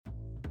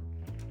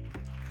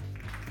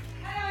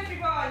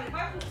everyone,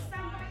 welcome to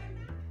Stand By Your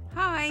Nan.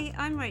 Hi,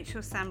 I'm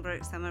Rachel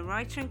Sandbrooks. I'm a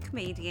writer and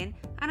comedian,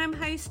 and I'm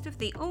host of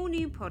the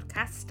all-new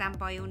podcast Stand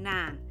By Your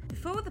Nan.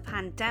 Before the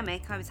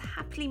pandemic, I was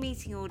happily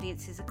meeting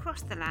audiences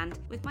across the land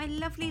with my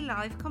lovely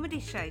live comedy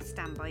show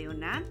Stand By Your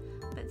Nan,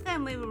 but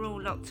then we were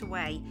all locked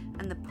away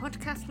and the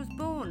podcast was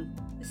born.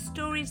 The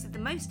stories of the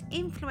most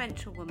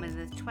influential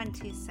woman of the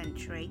 20th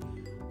century,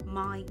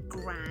 my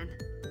Gran.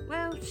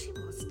 Well, she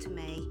was to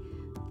me.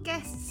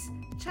 Guests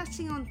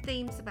chatting on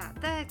themes about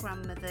their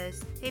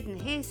grandmothers, hidden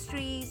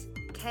histories,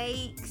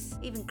 cakes,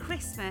 even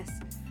Christmas.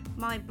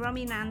 My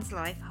Brummy Nan's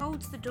life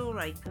holds the door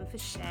open for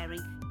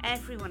sharing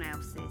everyone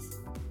else's.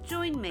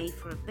 Join me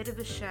for a bit of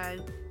a show,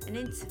 an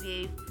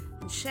interview,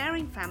 and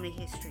sharing family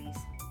histories.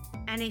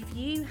 And if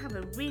you have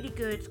a really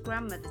good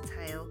grandmother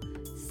tale,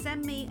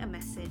 send me a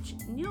message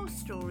and your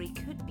story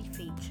could be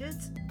featured.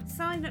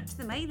 Sign up to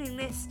the mailing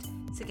list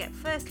to get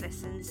first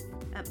listens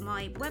at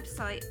my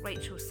website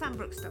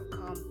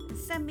rachelsandbrooks.com and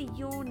send me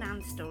your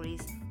Nan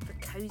stories for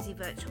cosy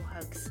virtual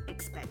hugs.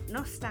 Expect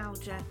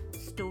nostalgia,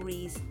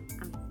 stories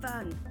and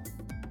fun.